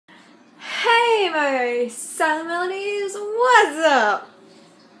Hey, my silent melodies, what's up?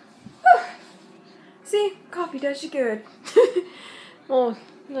 Whew. See, coffee does you good. Well,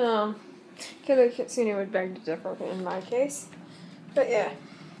 no, could have seen it would beg to differ in my case, but yeah.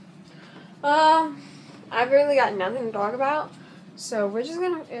 I've really got nothing to talk about, so we're just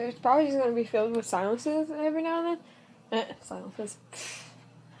gonna. It's probably just gonna be filled with silences every now and then. Silences.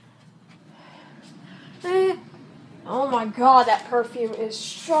 Oh my god, that perfume is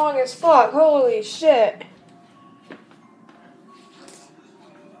strong as fuck. Holy shit.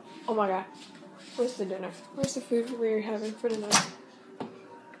 Oh my god. Where's the dinner? Where's the food we're having for tonight?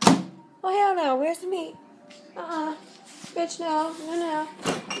 Oh hell no, where's the meat? Bitch, no.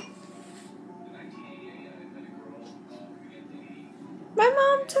 My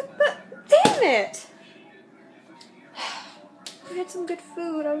mom took the... Damn it! We had some good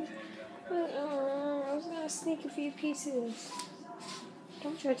food. I was gonna sneak a few pieces.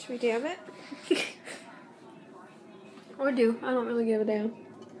 Don't judge me, damn it. Or do. I don't really give a damn.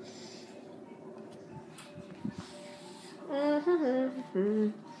 I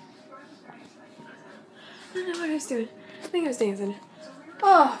don't know what I was doing. I think I was dancing.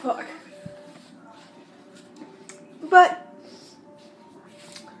 Oh, fuck. But,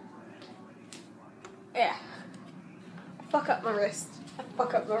 yeah. I fuck up my wrist.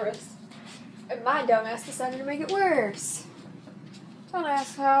 And my dumbass decided to make it worse. Don't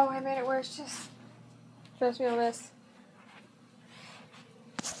ask how I made it worse, just trust me on this.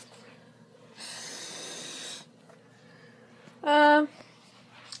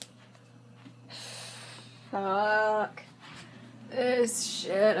 Fuck. This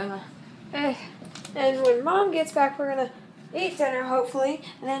shit. And when Mom gets back, we're gonna eat dinner, hopefully,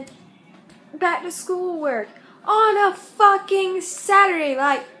 and then back to schoolwork on a fucking Saturday.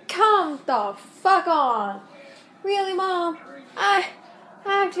 Like, come the fuck on. Really, Mom?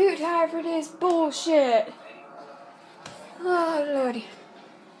 I'm too tired for this bullshit. Oh, Lordy.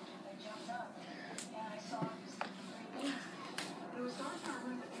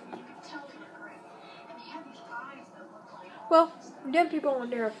 Well, them people when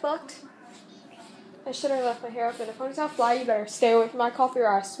they're fucked. I should have left my hair up in a ponytail. Fly, you better stay away from my coffee or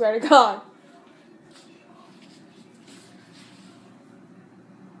I swear to God.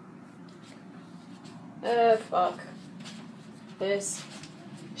 Fuck. This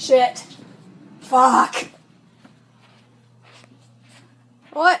shit. Fuck.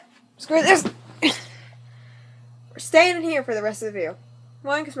 What? Screw this. We're staying in here for the rest of the video.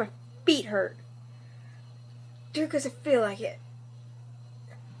 One, because my feet hurt. Two, because I feel like it.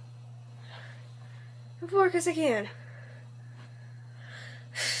 And four, because I can.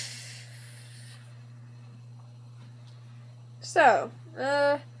 So,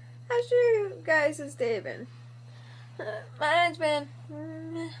 how's you guys' day been? Mine's been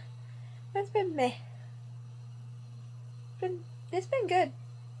meh. It's been good.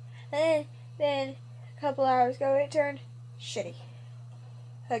 And then a couple hours ago it turned shitty.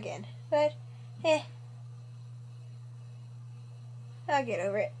 Again. But, I'll get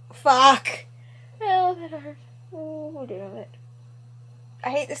over it. Fuck! Well, that hurt. Oh, damn it. I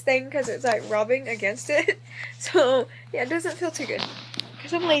hate this thing because it's like rubbing against it. So, yeah, it doesn't feel too good.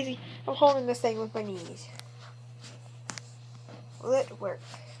 Because I'm lazy. I'm holding this thing with my knees. Will it work?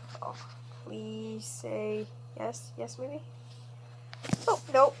 Oh, please say yes. Yes, maybe? Oh,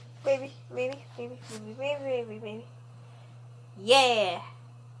 no. Maybe. Yeah!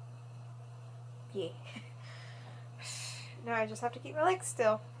 Yeah. Now I just have to keep my legs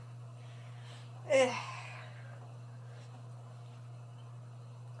still.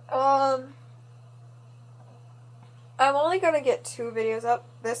 I'm only gonna get 2 videos up.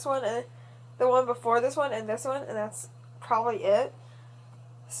 This one and the one before this one and this one, and that's probably it.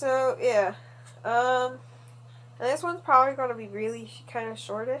 So yeah. And this one's probably gonna be really kind of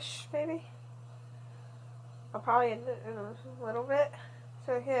shortish, maybe. I'll probably end it in a little bit.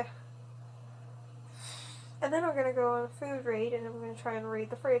 So yeah. And then I'm gonna go on a food raid, and I'm gonna try and raid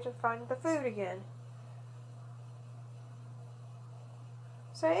the fridge and find the food again.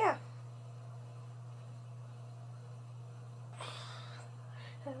 So yeah.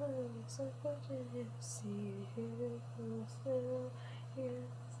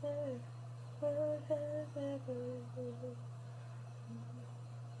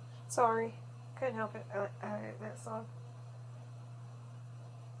 Sorry, couldn't help it. That song.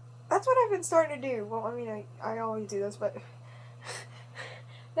 That's what I've been starting to do. Well, I mean, I always do this, but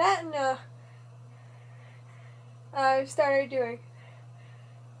that and I started doing.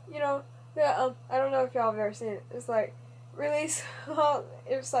 You know, I don't know if y'all have ever seen it. It's like release.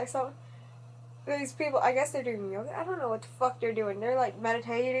 It's like some these people. I guess they're doing yoga. I don't know what the fuck they're doing. They're like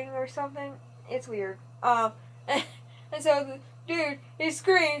meditating or something, It's weird. And so the dude, he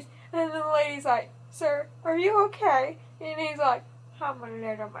screams, and the lady's like, "Sir, are you okay?" And he's like, "I'm a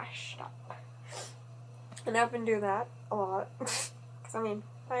little messed up." And I've been doing that a lot. Because, I mean,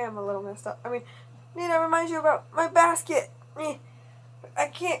 I am a little messed up. I mean, need to remind you about my basket. I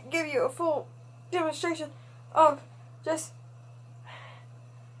can't give you a full demonstration of just,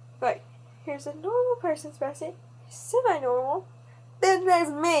 like, here's a normal person's basket, semi-normal, then there's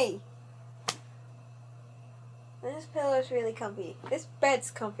me. This pillow's really comfy. This bed's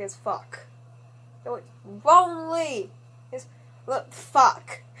comfy as fuck. So it's lonely. Look,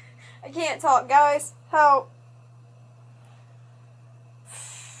 fuck. I can't talk, guys. Help.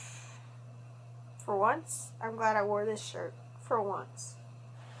 For once, I'm glad I wore this shirt. For once.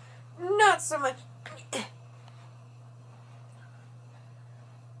 Not so much.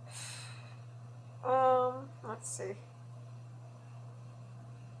 Let's see.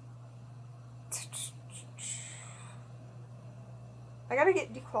 I gotta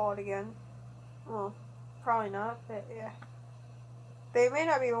get declawed again. Well, probably not, but yeah. They may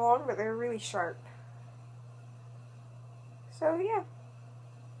not be long, but they're really sharp. So, yeah.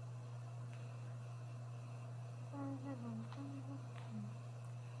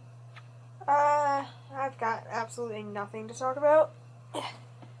 I've got absolutely nothing to talk about.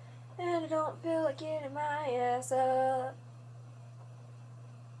 And I don't feel like getting my ass up.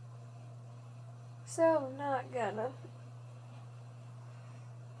 So I'm not gonna.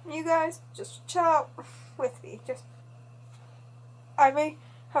 You guys, just chill out with me. I may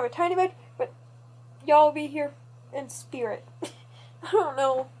have a tiny bed, but y'all will be here in spirit. I don't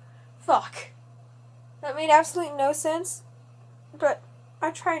know. Fuck. That made absolutely no sense, but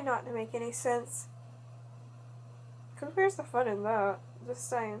I try not to make any sense. Because where's the fun in that? Just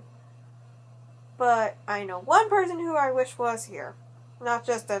saying. But I know one person who I wish was here, not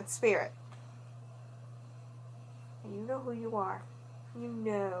just in spirit. And you know who you are. You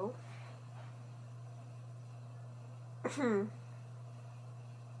know.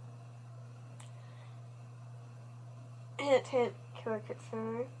 Hint, hint, Killer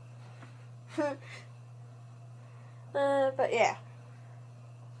Kitsune. But yeah.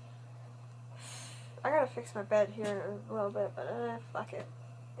 I gotta fix my bed here in a little bit, but fuck it.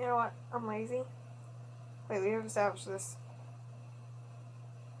 You know what? I'm lazy. Wait, we have established this.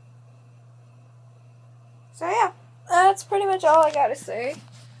 So yeah, that's pretty much all I gotta say.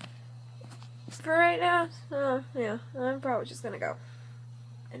 For right now, yeah, I'm probably just gonna go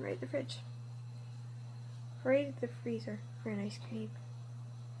and raid the fridge. Raid the freezer for an ice cream.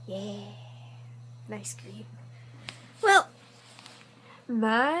 Yeah, an ice cream. Well,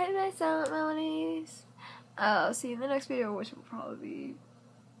 my silent melodies. I'll see you in the next video, which will probably be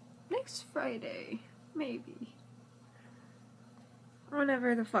next Friday, maybe.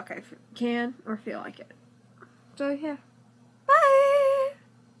 Whenever the fuck I can or feel like it. So yeah.